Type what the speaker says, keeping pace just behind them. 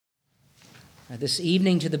this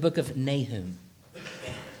evening to the book of Nahum.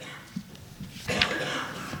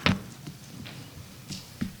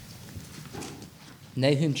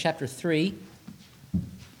 Nahum chapter 3.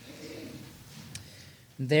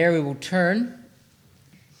 There we will turn.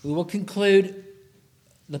 We will conclude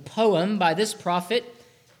the poem by this prophet.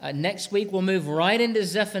 Next week we'll move right into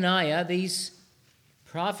Zephaniah. These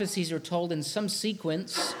prophecies are told in some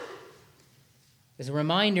sequence. As a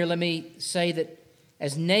reminder, let me say that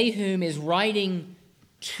as Nahum is writing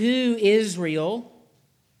to Israel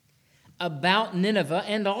about Nineveh,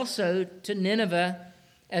 and also to Nineveh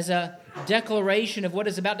as a declaration of what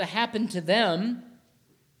is about to happen to them,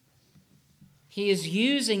 he is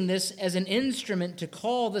using this as an instrument to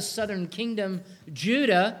call the southern kingdom,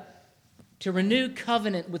 Judah, to renew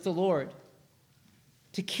covenant with the Lord,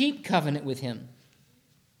 to keep covenant with him,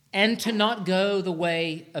 and to not go the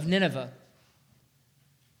way of Nineveh.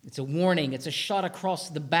 It's a warning, it's a shot across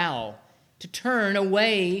the bow to turn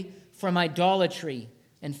away from idolatry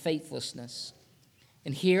and faithlessness.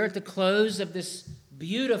 And here at the close of this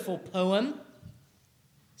beautiful poem,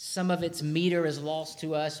 some of its meter is lost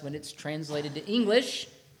to us when it's translated to English,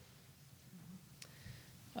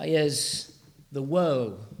 is the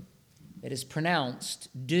woe that is pronounced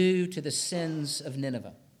due to the sins of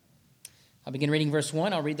Nineveh. I'll begin reading verse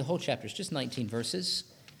 1. I'll read the whole chapter. It's just 19 verses.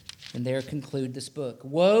 And there conclude this book.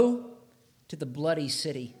 Woe to the bloody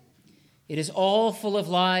city. It is all full of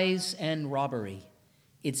lies and robbery.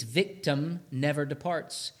 Its victim never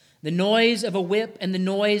departs. The noise of a whip and the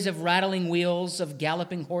noise of rattling wheels, of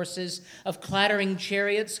galloping horses, of clattering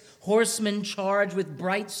chariots, horsemen charged with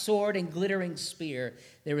bright sword and glittering spear.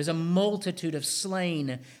 There is a multitude of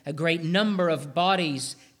slain, a great number of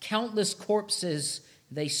bodies, countless corpses.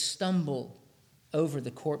 They stumble over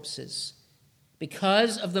the corpses.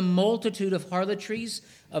 Because of the multitude of harlotries,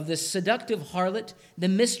 of the seductive harlot, the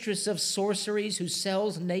mistress of sorceries who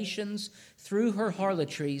sells nations through her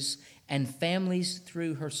harlotries and families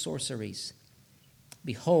through her sorceries.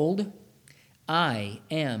 Behold, I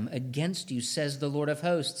am against you, says the Lord of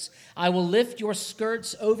hosts. I will lift your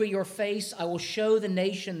skirts over your face. I will show the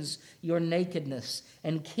nations your nakedness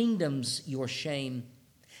and kingdoms your shame.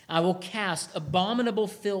 I will cast abominable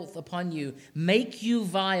filth upon you, make you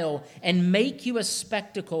vile, and make you a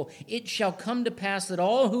spectacle. It shall come to pass that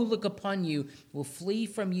all who look upon you will flee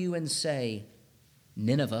from you and say,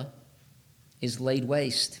 Nineveh is laid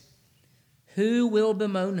waste. Who will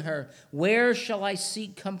bemoan her? Where shall I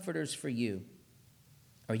seek comforters for you?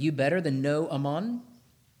 Are you better than Nahum,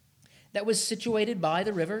 that was situated by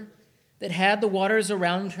the river, that had the waters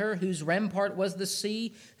around her, whose rampart was the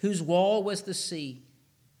sea, whose wall was the sea?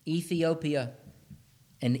 Ethiopia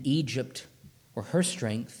and Egypt were her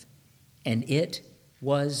strength, and it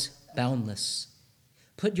was boundless.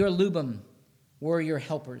 Put your Lubim were your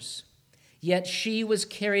helpers. Yet she was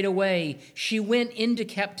carried away. She went into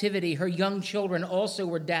captivity. Her young children also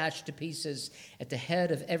were dashed to pieces. At the head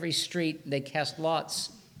of every street they cast lots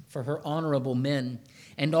for her honorable men,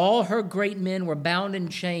 and all her great men were bound in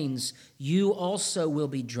chains. You also will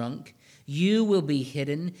be drunk. You will be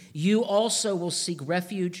hidden. You also will seek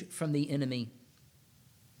refuge from the enemy.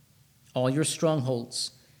 All your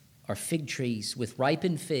strongholds are fig trees with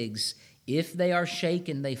ripened figs. If they are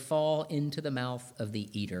shaken, they fall into the mouth of the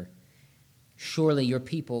eater. Surely your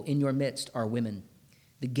people in your midst are women.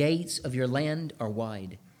 The gates of your land are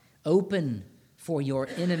wide. Open for your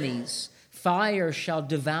enemies. Fire shall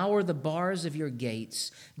devour the bars of your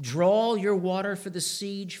gates. Draw your water for the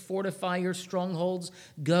siege. Fortify your strongholds.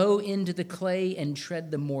 Go into the clay and tread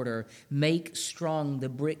the mortar. Make strong the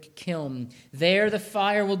brick kiln. There the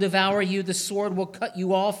fire will devour you. The sword will cut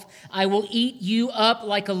you off. I will eat you up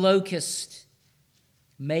like a locust.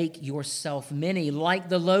 Make yourself many like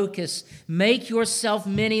the locusts. Make yourself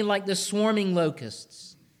many like the swarming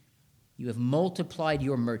locusts. You have multiplied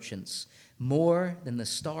your merchants more than the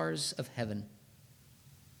stars of heaven.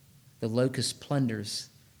 The locust plunders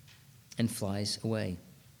and flies away.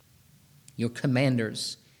 Your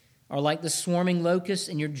commanders are like the swarming locusts,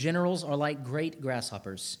 and your generals are like great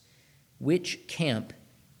grasshoppers, which camp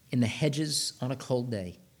in the hedges on a cold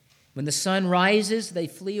day. When the sun rises, they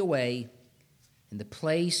flee away, and the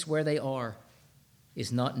place where they are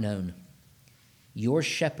is not known. Your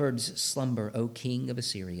shepherds slumber, O king of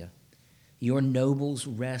Assyria. Your nobles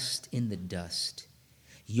rest in the dust.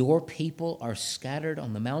 Your people are scattered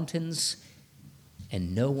on the mountains,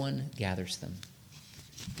 and no one gathers them.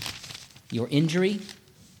 Your injury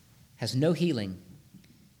has no healing.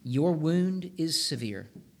 Your wound is severe.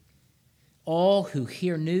 All who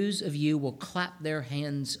hear news of you will clap their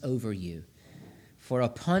hands over you. For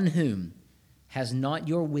upon whom has not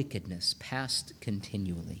your wickedness passed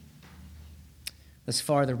continually? thus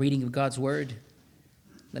far the reading of God's word.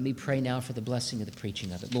 Let me pray now for the blessing of the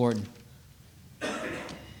preaching of it. Lord,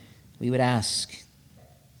 we would ask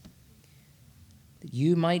that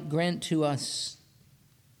you might grant to us,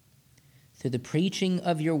 through the preaching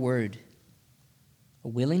of your word, a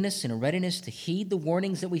willingness and a readiness to heed the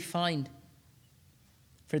warnings that we find.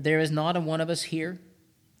 For there is not a one of us here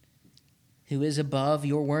who is above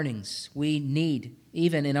your warnings. We need,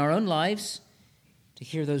 even in our own lives, to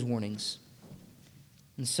hear those warnings.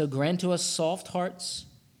 And so grant to us soft hearts,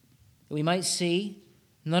 that we might see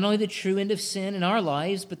not only the true end of sin in our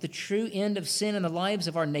lives, but the true end of sin in the lives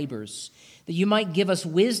of our neighbors. That you might give us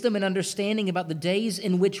wisdom and understanding about the days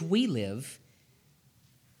in which we live,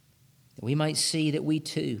 that we might see that we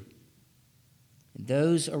too, and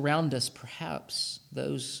those around us, perhaps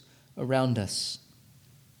those around us,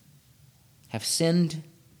 have sinned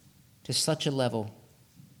to such a level,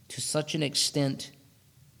 to such an extent,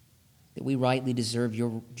 that we rightly deserve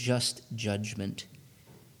your just judgment.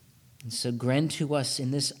 And so grant to us in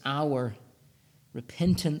this hour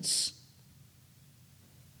repentance.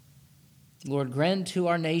 Lord, grant to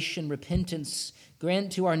our nation repentance.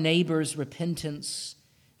 Grant to our neighbors repentance.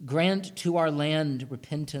 Grant to our land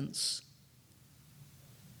repentance.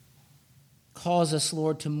 Cause us,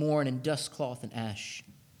 Lord, to mourn in dust cloth and ash,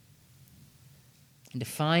 and to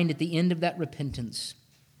find at the end of that repentance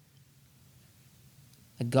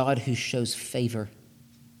a God who shows favor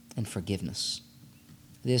and forgiveness.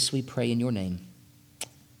 This we pray in your name.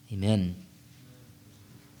 Amen.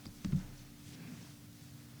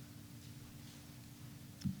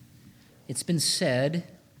 It's been said,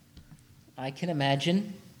 I can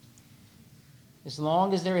imagine, as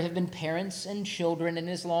long as there have been parents and children, and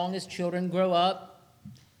as long as children grow up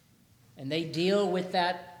and they deal with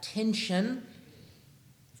that tension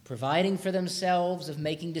of providing for themselves, of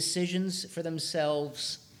making decisions for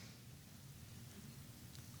themselves,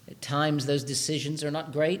 at times those decisions are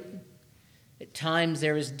not great. At times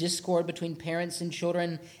there is discord between parents and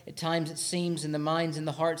children. At times it seems in the minds and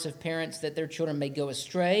the hearts of parents that their children may go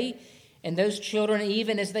astray. And those children,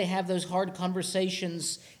 even as they have those hard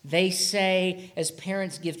conversations, they say, as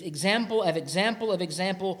parents give example of example of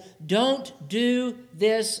example, don't do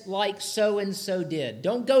this like so-and-so did.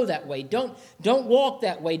 Don't go that way. Don't walk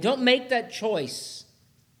that way. Don't make that choice.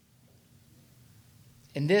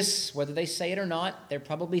 And this, whether they say it or not, they're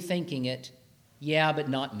probably thinking it, yeah, but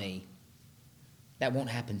not me. That won't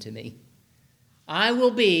happen to me. I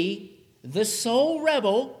will be the sole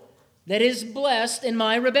rebel that is blessed in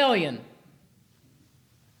my rebellion.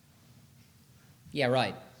 Yeah,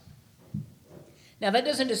 right. Now, that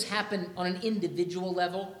doesn't just happen on an individual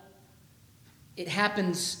level. It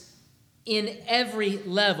happens in every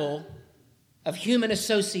level of human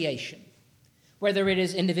association, whether it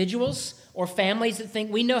is individuals or families that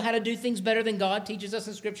think we know how to do things better than God teaches us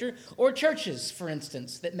in Scripture, or churches, for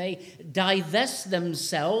instance, that may divest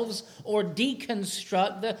themselves or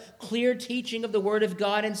deconstruct the clear teaching of the Word of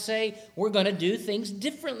God and say, we're going to do things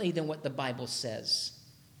differently than what the Bible says.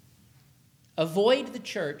 Avoid the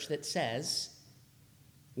church that says,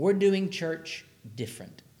 we're doing church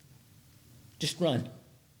different. Just run.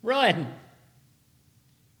 Run.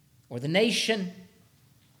 Or the nation.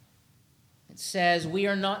 It says we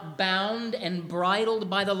are not bound and bridled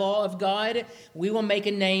by the law of God. We will make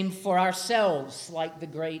a name for ourselves, like the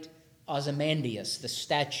great Ozymandias, the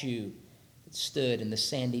statue that stood in the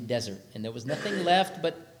sandy desert. And there was nothing left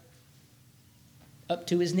but up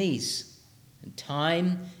to his knees. And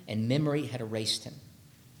time and memory had erased him.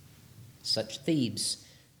 Such Thebes.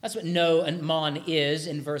 That's what Nahum is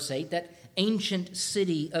in verse 8, that ancient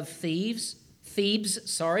city of Thebes,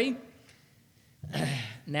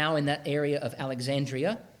 now in that area of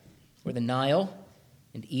Alexandria, where the Nile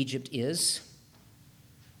and Egypt is.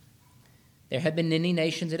 There have been many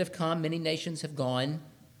nations that have come, many nations have gone,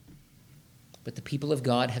 but the people of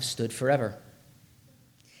God have stood forever.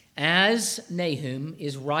 As Nahum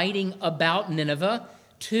is writing about Nineveh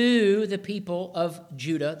to the people of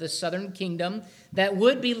Judah, the southern kingdom, that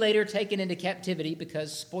would be later taken into captivity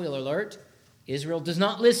because, spoiler alert, Israel does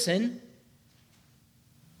not listen.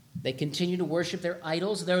 They continue to worship their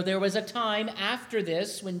idols, though there was a time after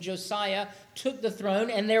this when Josiah took the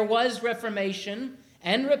throne and there was reformation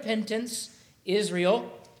and repentance.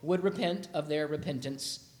 Israel would repent of their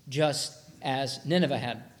repentance just as Nineveh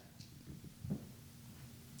had.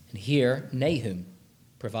 And here, Nahum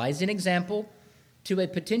provides an example to a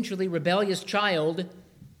potentially rebellious child.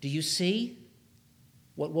 Do you see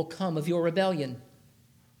what will come of your rebellion?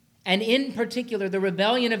 And in particular, the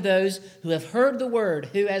rebellion of those who have heard the word,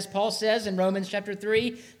 who, as Paul says in Romans chapter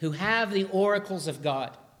 3, who have the oracles of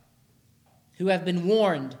God, who have been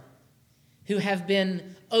warned, who have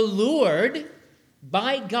been allured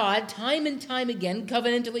by God time and time again,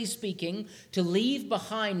 covenantally speaking, to leave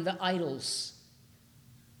behind the idols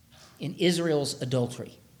in Israel's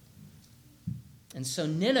adultery. And so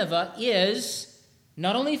Nineveh is,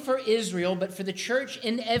 not only for Israel, but for the church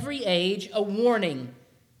in every age, a warning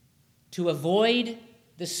to avoid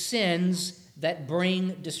the sins that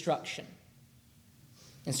bring destruction.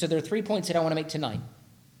 And so there are 3 points that I want to make tonight.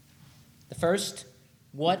 The first,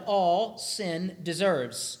 what all sin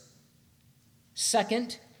deserves.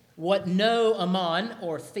 Second, what no Ammon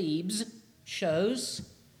or Thebes shows.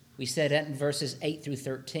 We said that in verses 8 through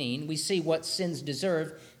 13. We see what sins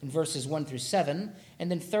deserve in verses 1 through 7.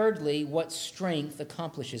 And then thirdly, what strength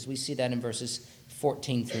accomplishes. We see that in verses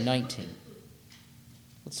 14 through 19.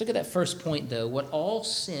 Let's look at that first point, though, what all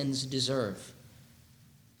sins deserve.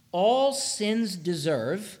 All sins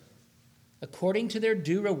deserve, according to their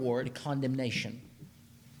due reward, condemnation.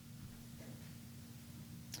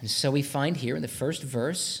 And so we find here in the first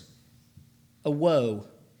verse a woe.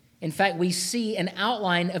 In fact, we see an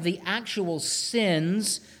outline of the actual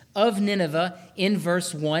sins of Nineveh in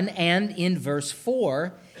verse 1 and in verse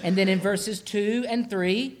 4. And then in verses 2 and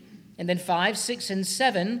 3, and then 5, 6, and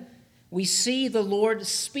 7, we see the Lord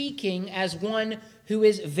speaking as one who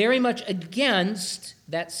is very much against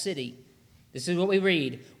that city. This is what we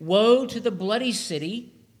read. Woe to the bloody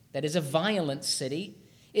city, that is a violent city.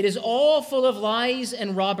 It is all full of lies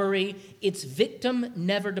and robbery. Its victim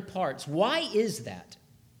never departs. Why is that?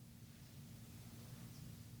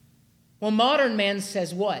 Well, modern man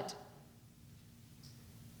says what?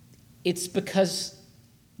 It's because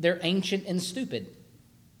they're ancient and stupid.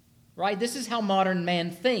 Right? This is how modern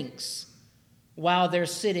man thinks while they're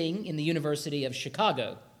sitting in the University of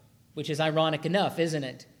Chicago, which is ironic enough, isn't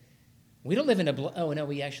it? We don't live in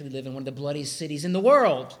we actually live in one of the bloodiest cities in the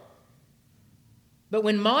world. But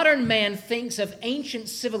when modern man thinks of ancient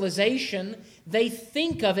civilization, they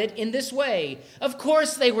think of it in this way. Of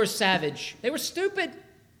course they were savage. They were stupid.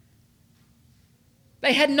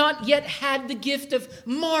 They had not yet had the gift of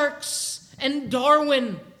Marx and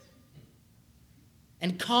Darwin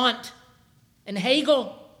and Kant and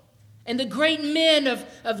Hegel and the great men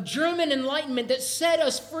of German Enlightenment that set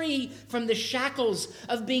us free from the shackles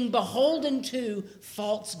of being beholden to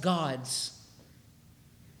false gods.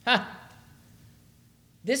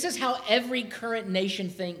 This is how every current nation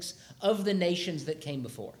thinks of the nations that came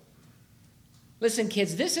before. Listen,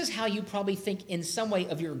 kids, this is how you probably think in some way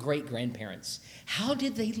of your great-grandparents. How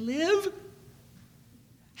did they live?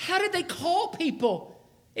 How did they call people?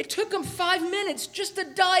 It took them 5 minutes just to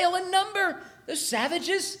dial a number. Those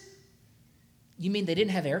savages. You mean they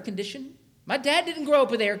didn't have air conditioning? My dad didn't grow up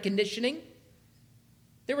with air conditioning.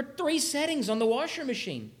 There were 3 settings on the washer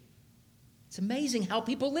machine. It's amazing how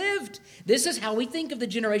people lived. This is how we think of the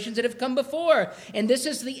generations that have come before. And this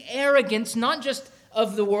is the arrogance, not just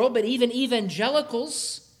of the world, but even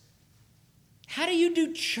evangelicals. How do you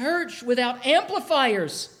do church without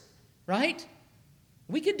amplifiers, right?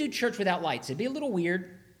 We could do church without lights. It'd be a little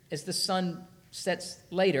weird as the sun sets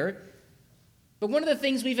later. But one of the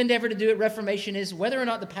things we've endeavored to do at Reformation is whether or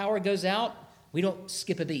not the power goes out, we don't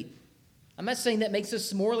skip a beat. I'm not saying that makes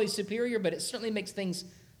us morally superior, but it certainly makes things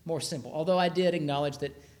more simple. Although I did acknowledge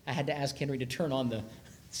that I had to ask Henry to turn on the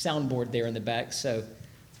soundboard there in the back, so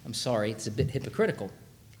I'm sorry, it's a bit hypocritical.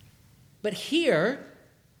 But here,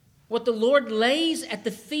 what the Lord lays at the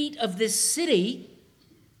feet of this city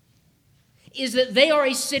is that they are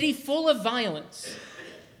a city full of violence.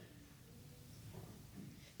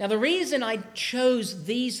 Now, the reason I chose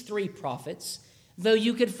these 3 prophets, though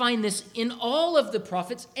you could find this in all of the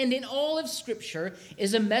prophets and in all of Scripture,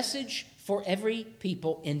 is a message for every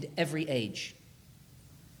people and every age.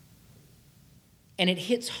 And it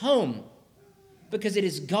hits home because it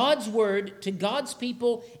is God's word to God's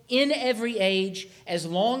people in every age as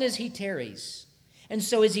long as he tarries. And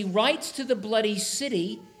so as he writes to the bloody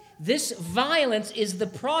city, this violence is the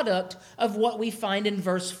product of what we find in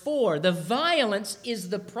verse 4. The violence is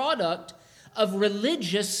the product of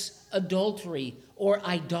religious adultery or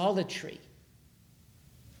idolatry.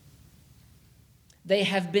 They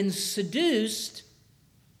have been seduced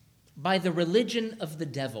by the religion of the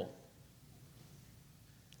devil.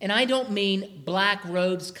 And I don't mean black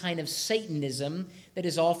robes kind of Satanism that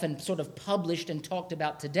is often sort of published and talked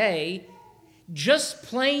about today, just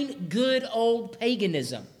plain good old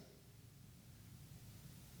paganism.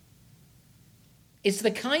 It's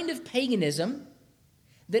the kind of paganism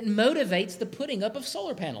that motivates the putting up of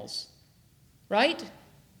solar panels, right?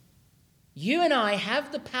 You and I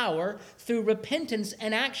have the power through repentance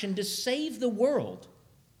and action to save the world.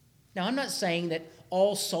 Now, I'm not saying that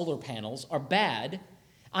all solar panels are bad.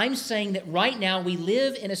 I'm saying that right now we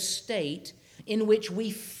live in a state in which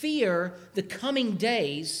we fear the coming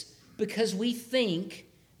days because we think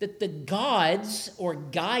that the gods or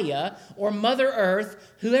Gaia or Mother Earth,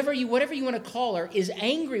 whatever you want to call her, is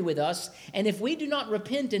angry with us. And if we do not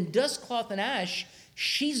repent in dust, cloth, and ash,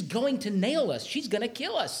 she's going to nail us. She's going to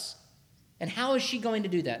kill us. And how is she going to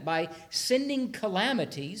do that? By sending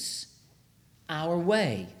calamities our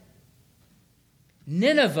way.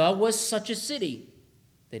 Nineveh was such a city.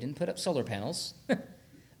 They didn't put up solar panels.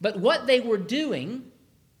 But what they were doing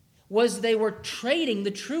was they were trading the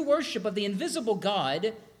true worship of the invisible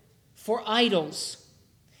God for idols.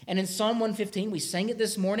 And in Psalm 115, we sang it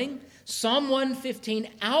this morning, Psalm 115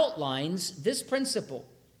 outlines this principle,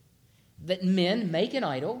 that men make an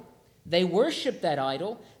idol, they worship that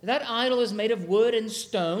idol is made of wood and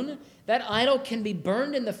stone, that idol can be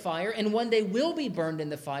burned in the fire, and one day will be burned in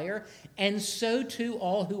the fire, and so too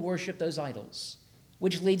all who worship those idols,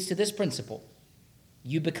 which leads to this principle.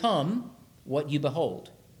 You become what you behold.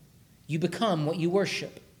 You become what you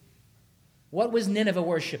worship. What was Nineveh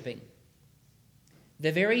worshiping?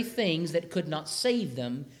 The very things that could not save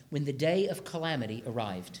them when the day of calamity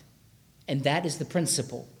arrived. And that is the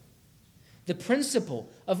principle. The principle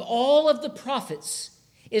of all of the prophets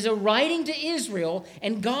is a writing to Israel,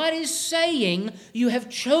 and God is saying, you have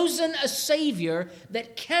chosen a Savior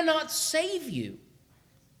that cannot save you.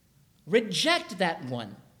 Reject that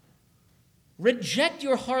one. Reject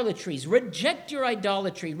your harlotries. Reject your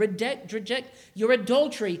idolatry. Reject your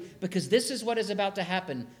adultery, because this is what is about to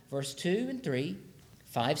happen. Verse 2 and 3,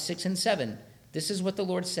 5, 6, and 7. This is what the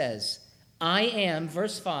Lord says. I am,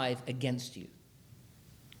 verse 5, against you.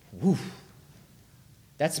 Whew.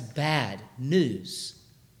 That's bad news.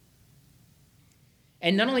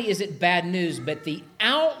 And not only is it bad news, but the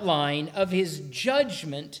outline of his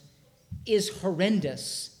judgment is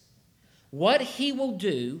horrendous. What he will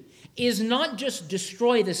do is not just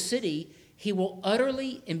destroy the city, he will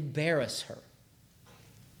utterly embarrass her.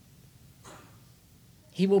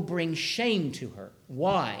 He will bring shame to her.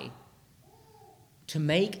 Why? To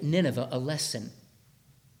make Nineveh a lesson.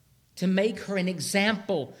 To make her an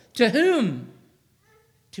example. To whom?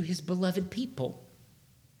 To his beloved people.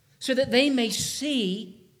 So that they may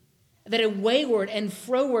see that a wayward and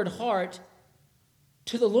froward heart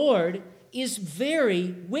to the Lord is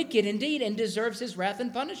very wicked indeed and deserves his wrath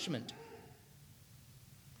and punishment.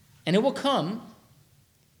 And it will come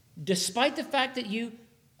despite the fact that you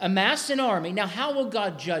amass an army. Now, how will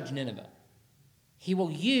God judge Nineveh? He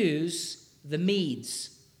will use the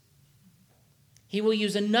Medes. He will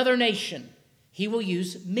use another nation. He will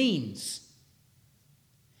use means.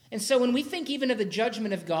 And so when we think even of the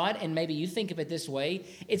judgment of God, and maybe you think of it this way,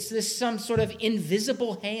 it's this some sort of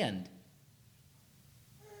invisible hand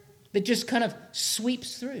that just kind of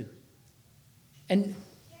sweeps through. And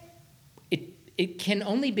it can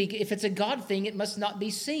only be, if it's a God thing, it must not be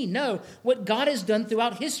seen. No, what God has done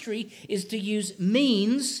throughout history is to use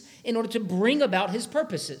means in order to bring about his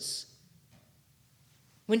purposes.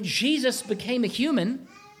 When Jesus became a human,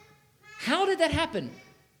 how did that happen?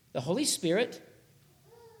 The Holy Spirit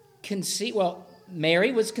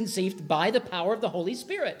Mary was conceived by the power of the Holy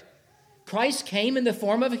Spirit. Christ came in the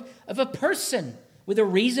form of a person with a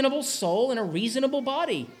reasonable soul and a reasonable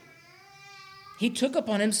body. He took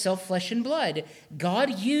upon himself flesh and blood.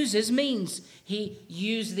 God uses means. He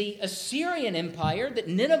used the Assyrian Empire that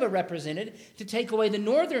Nineveh represented to take away the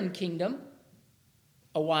northern kingdom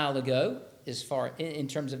a while ago, as far in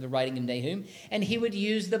terms of the writing of Nahum, and he would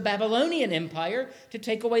use the Babylonian Empire to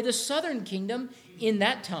take away the southern kingdom in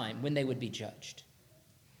that time when they would be judged.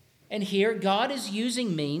 And here God is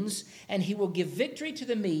using means, and he will give victory to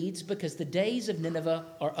the Medes because the days of Nineveh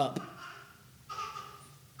are up.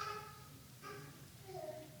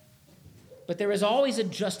 But there is always a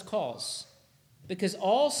just cause, because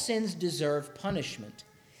all sins deserve punishment.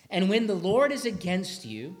 And when the Lord is against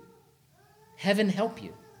you, heaven help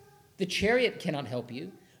you. The chariot cannot help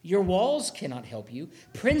you. Your walls cannot help you.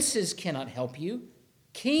 Princes cannot help you.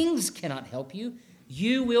 Kings cannot help you.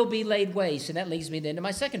 You will be laid waste. And that leads me then to my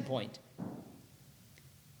second point.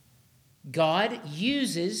 God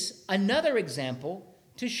uses another example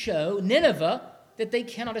to show Nineveh that they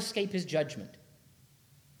cannot escape his judgment.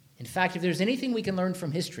 In fact, if there's anything we can learn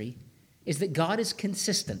from history, is that God is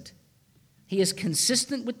consistent. He is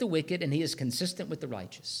consistent with the wicked, and he is consistent with the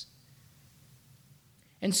righteous.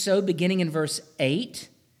 And so, beginning in verse 8,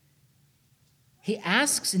 he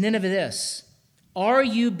asks Nineveh this: are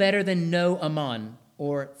you better than Ammon,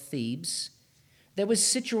 or Thebes, that was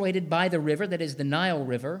situated by the river, that is the Nile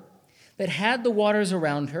River, that had the waters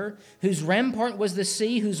around her, whose rampart was the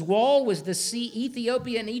sea, whose wall was the sea.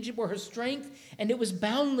 Ethiopia and Egypt were her strength, and it was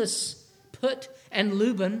boundless. Put and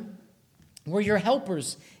Luban were your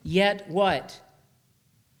helpers. Yet what?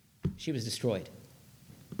 She was destroyed.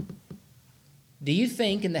 Do you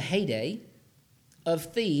think in the heyday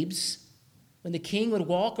of Thebes, when the king would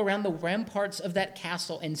walk around the ramparts of that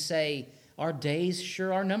castle and say, our days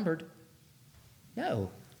sure are numbered?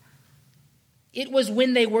 No. It was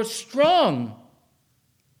when they were strong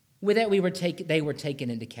that they were taken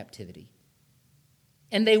into captivity.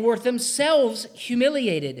 And they were themselves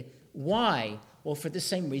humiliated. Why? Well, for the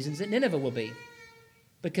same reasons that Nineveh will be.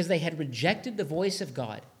 Because they had rejected the voice of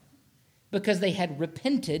God. Because they had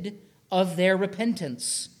repented of their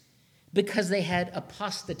repentance. Because they had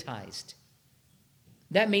apostatized.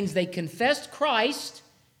 That means they confessed Christ.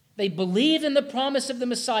 They believed in the promise of the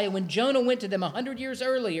Messiah when Jonah went to them 100 years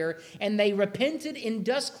earlier, and they repented in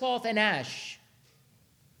dust cloth and ash.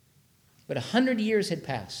 But 100 years had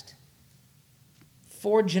passed,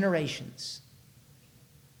 4 generations,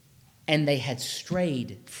 and they had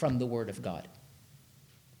strayed from the word of God.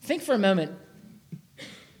 Think for a moment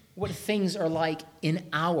what things are like in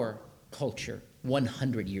our culture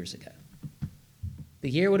 100 years ago. The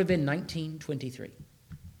year would have been 1923.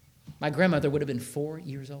 My grandmother would have been 4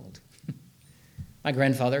 years old. My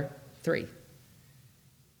grandfather, 3.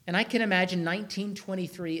 And I can imagine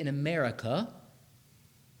 1923 in America,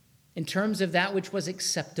 in terms of that which was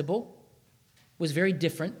acceptable, was very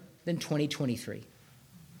different than 2023.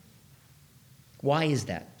 Why is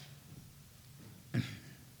that?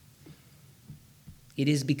 It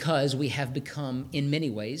is because we have become, in many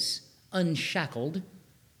ways, unshackled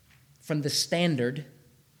from the standard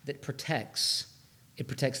that protects. It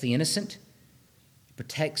protects the innocent. It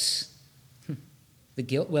protects the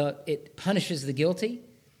guilt. Well, it punishes the guilty.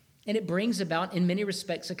 And it brings about, in many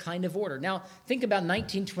respects, a kind of order. Now, think about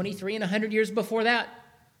 1923 and 100 years before that.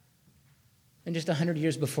 And just 100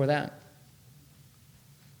 years before that.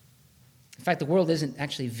 In fact, the world isn't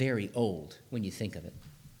actually very old when you think of it.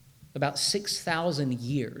 About 6,000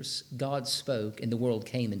 years God spoke and the world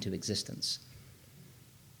came into existence.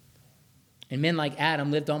 And men like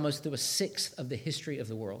Adam lived almost through a sixth of the history of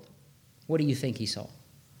the world. What do you think he saw?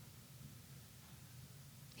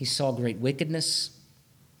 He saw great wickedness.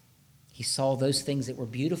 He saw those things that were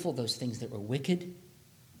beautiful, those things that were wicked.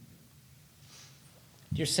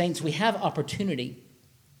 Dear saints, we have opportunity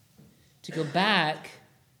to go back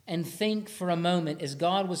and think for a moment, as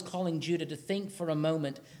God was calling Judah to think for a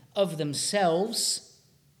moment of themselves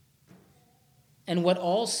and what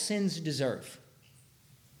all sins deserve.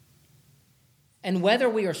 And whether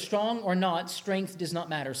we are strong or not, strength does not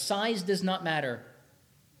matter. Size does not matter.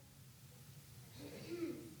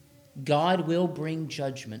 God will bring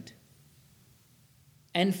judgment.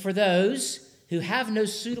 And for those who have no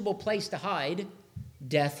suitable place to hide,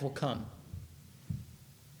 death will come.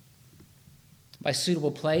 By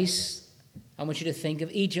suitable place, I want you to think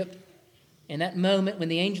of Egypt. In that moment when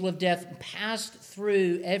the angel of death passed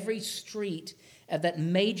through every street of that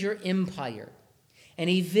major empire, and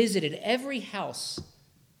he visited every house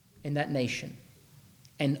in that nation,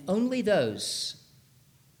 and only those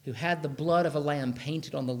who had the blood of a lamb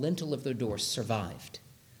painted on the lintel of their door survived.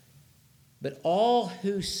 But all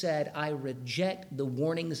who said, I reject the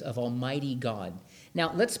warnings of Almighty God.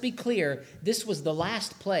 Now, let's be clear, this was the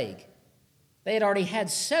last plague. They had already had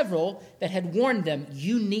several that had warned them,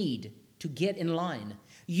 you need to get in line.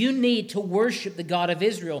 You need to worship the God of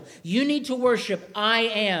Israel. You need to worship I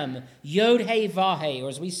am, Yod-Heh-Vah-Heh, or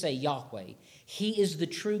as we say, Yahweh. He is the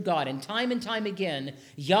true God. And time again,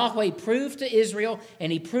 Yahweh proved to Israel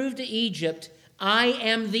and he proved to Egypt, I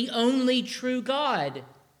am the only true God.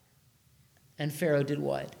 And Pharaoh did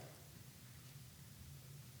what?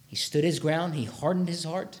 He stood his ground, he hardened his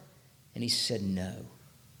heart, and he said, no,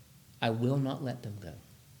 I will not let them go.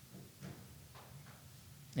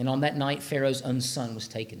 And on that night, Pharaoh's own son was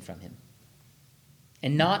taken from him.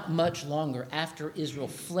 And not much longer after Israel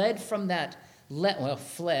fled from that,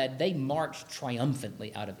 they marched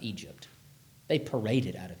triumphantly out of Egypt. They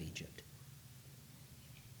paraded out of Egypt.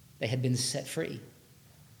 They had been set free.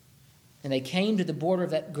 And they came to the border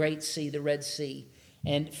of that great sea, the Red Sea.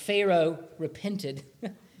 And Pharaoh repented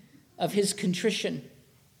of his contrition.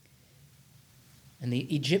 And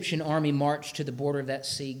the Egyptian army marched to the border of that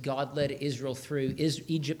sea. God led Israel through.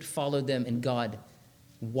 Egypt followed them, and God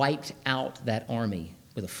wiped out that army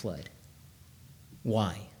with a flood.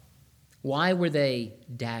 Why? Why were they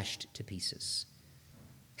dashed to pieces?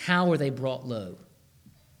 How were they brought low?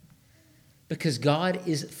 Because God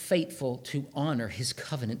is faithful to honor his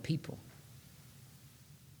covenant people.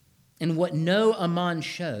 And what no Aman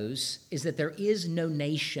shows is that there is no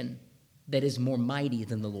nation that is more mighty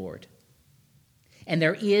than the Lord. And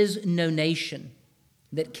there is no nation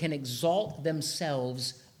that can exalt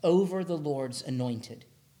themselves over the Lord's anointed.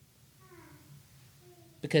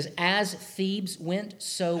 Because as Thebes went,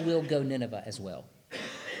 so will go Nineveh as well.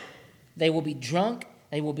 They will be drunk,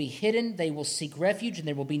 they will be hidden, they will seek refuge, and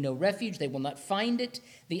there will be no refuge. They will not find it.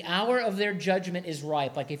 The hour of their judgment is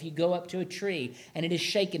ripe, like if you go up to a tree and it is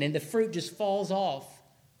shaken and the fruit just falls off.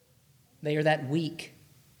 They are that weak.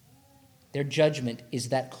 Their judgment is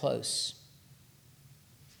that close.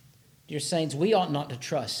 Dear saints, we ought not to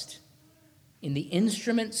trust in the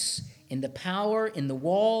instruments, in the power, in the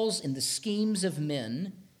walls, in the schemes of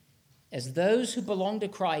men, as those who belong to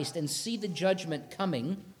Christ and see the judgment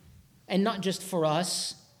coming, and not just for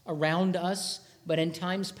us, around us, but in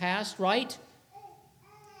times past, right?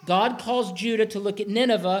 God calls Judah to look at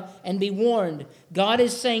Nineveh and be warned. God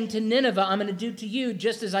is saying to Nineveh, I'm going to do to you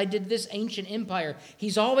just as I did this ancient empire.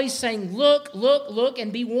 He's always saying, look, look, look,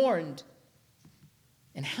 and be warned.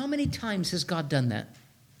 And how many times has God done that?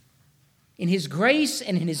 In his grace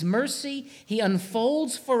and in his mercy, he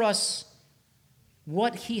unfolds for us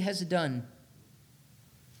what he has done.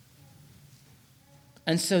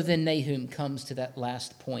 And so then Nahum comes to that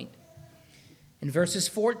last point. In verses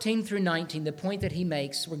 14 through 19, the point that he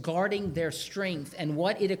makes regarding their strength and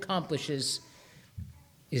what it accomplishes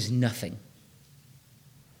is nothing.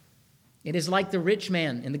 It is like the rich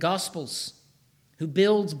man in the Gospels who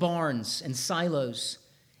builds barns and silos,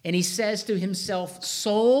 and he says to himself,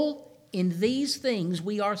 soul, in these things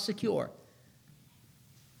we are secure.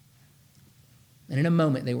 And in a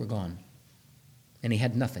moment they were gone, and he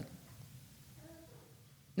had nothing.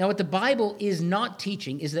 Now, what the Bible is not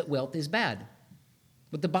teaching is that wealth is bad.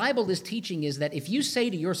 What the Bible is teaching is that if you say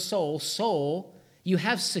to your soul, you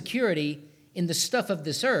have security in the stuff of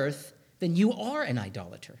this earth, then you are an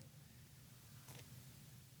idolater.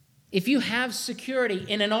 If you have security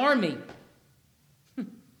in an army,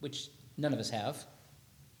 which none of us have,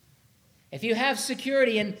 if you have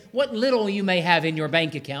security in what little you may have in your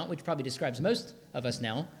bank account, which probably describes most of us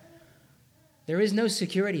now, there is no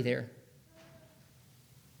security there.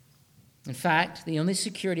 In fact, the only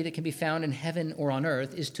security that can be found in heaven or on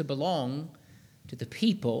earth is to belong to the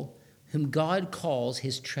people whom God calls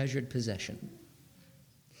his treasured possession.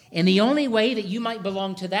 And the only way that you might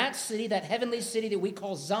belong to that city, that heavenly city that we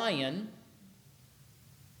call Zion,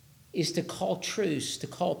 is to call truce, to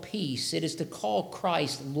call peace. It is to call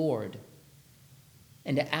Christ Lord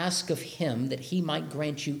and to ask of him that he might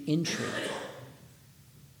grant you entry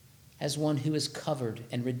as one who is covered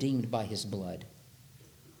and redeemed by his blood.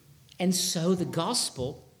 And so the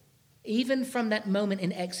gospel, even from that moment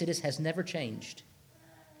in Exodus, has never changed.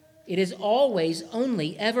 It has always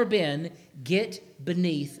only ever been, get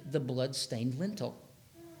beneath the blood-stained lintel.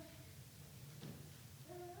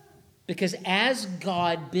 Because as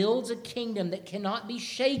God builds a kingdom that cannot be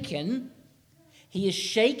shaken, he is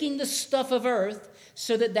shaking the stuff of earth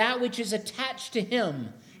so that that which is attached to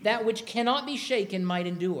him, that which cannot be shaken, might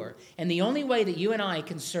endure. And the only way that you and I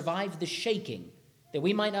can survive the shaking, that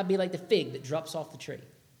we might not be like the fig that drops off the tree,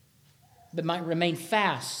 but might remain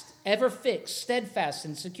fast, ever fixed, steadfast,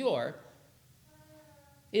 and secure,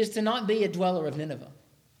 is to not be a dweller of Nineveh,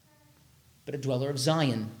 but a dweller of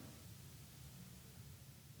Zion.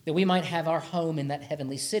 That we might have our home in that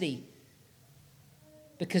heavenly city.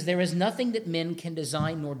 Because there is nothing that men can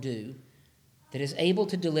design nor do that is able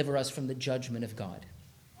to deliver us from the judgment of God.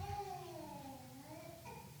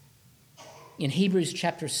 In Hebrews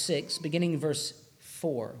chapter 6, beginning in verse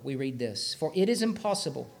 4, we read this: For it is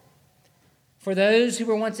impossible for those who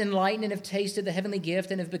were once enlightened and have tasted the heavenly gift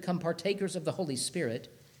and have become partakers of the Holy Spirit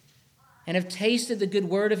and have tasted the good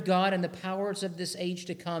word of God and the powers of this age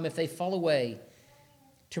to come, if they fall away,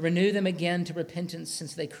 to renew them again to repentance,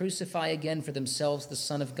 since they crucify again for themselves the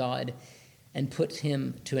Son of God and put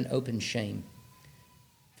him to an open shame.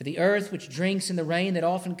 For the earth which drinks in the rain that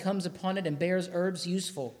often comes upon it and bears herbs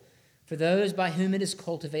useful, for those by whom it is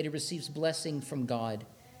cultivated, receives blessing from God.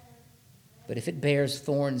 But if it bears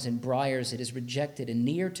thorns and briars, it is rejected and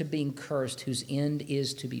near to being cursed, whose end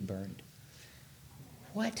is to be burned.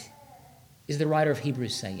 What is the writer of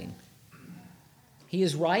Hebrews saying? He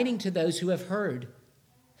is writing to those who have heard,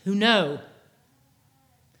 who know.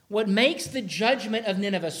 What makes the judgment of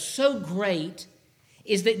Nineveh so great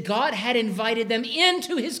is that God had invited them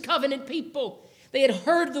into his covenant people. They had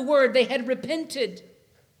heard the word, they had repented.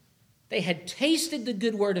 They had tasted the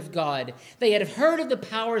good word of God. They had heard of the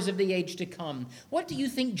powers of the age to come. What do you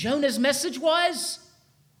think Jonah's message was?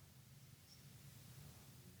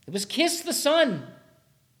 It was kiss the Son.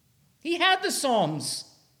 He had the Psalms.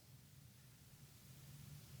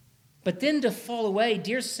 But then to fall away,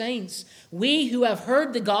 dear saints, we who have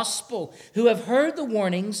heard the gospel, who have heard the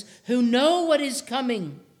warnings, who know what is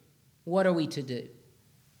coming, what are we to do?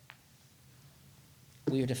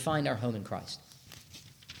 We are to find our home in Christ.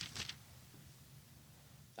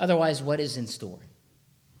 Otherwise, what is in store?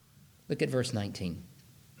 Look at verse 19.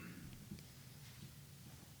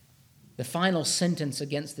 The final sentence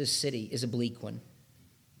against this city is a bleak one.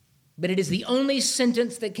 But it is the only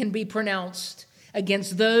sentence that can be pronounced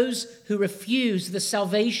against those who refuse the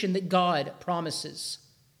salvation that God promises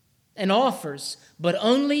and offers, but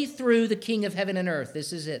only through the King of heaven and earth.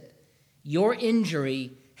 This is it. Your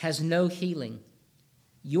injury has no healing.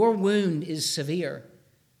 Your wound is severe,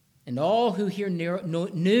 and all who hear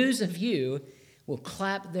news of you will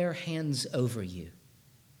clap their hands over you.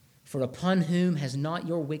 For upon whom has not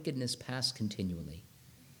your wickedness passed continually?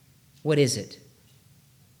 What is it?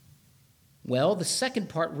 Well, the second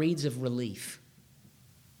part reads of relief.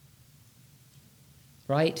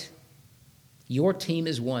 Right? Your team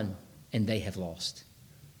is won, and they have lost.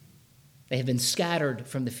 They have been scattered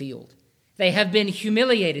from the field. They have been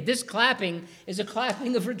humiliated. This clapping is a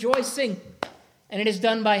clapping of rejoicing. And it is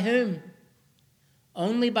done by whom?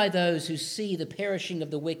 Only by those who see the perishing of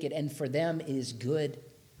the wicked, and for them it is good.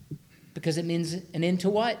 Because it means an end to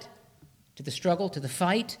what? To the struggle, to the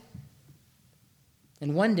fight.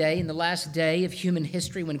 And one day, in the last day of human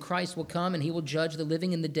history, when Christ will come and he will judge the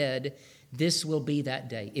living and the dead, this will be that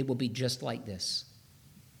day. It will be just like this.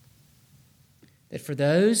 That for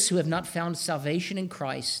those who have not found salvation in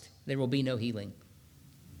Christ, there will be no healing.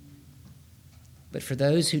 But for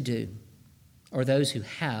those who do, or those who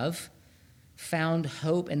have found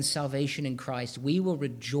hope and salvation in Christ, we will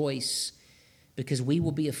rejoice because we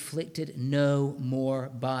will be afflicted no more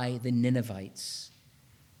by the Ninevites.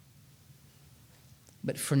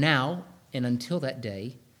 But for now, and until that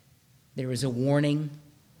day, there is a warning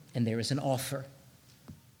and there is an offer.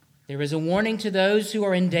 There is a warning to those who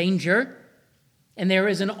are in danger, and there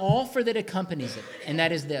is an offer that accompanies it, and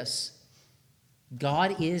that is this: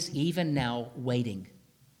 God is even now waiting,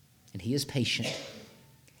 and he is patient,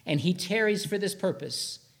 and he tarries for this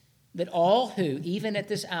purpose, that all who, even at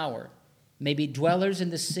this hour, may be dwellers in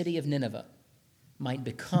the city of Nineveh, might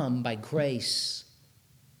become, by grace,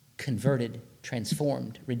 converted,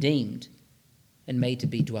 transformed, redeemed, and made to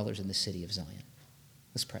be dwellers in the city of Zion.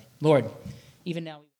 Let's pray. Lord, even now...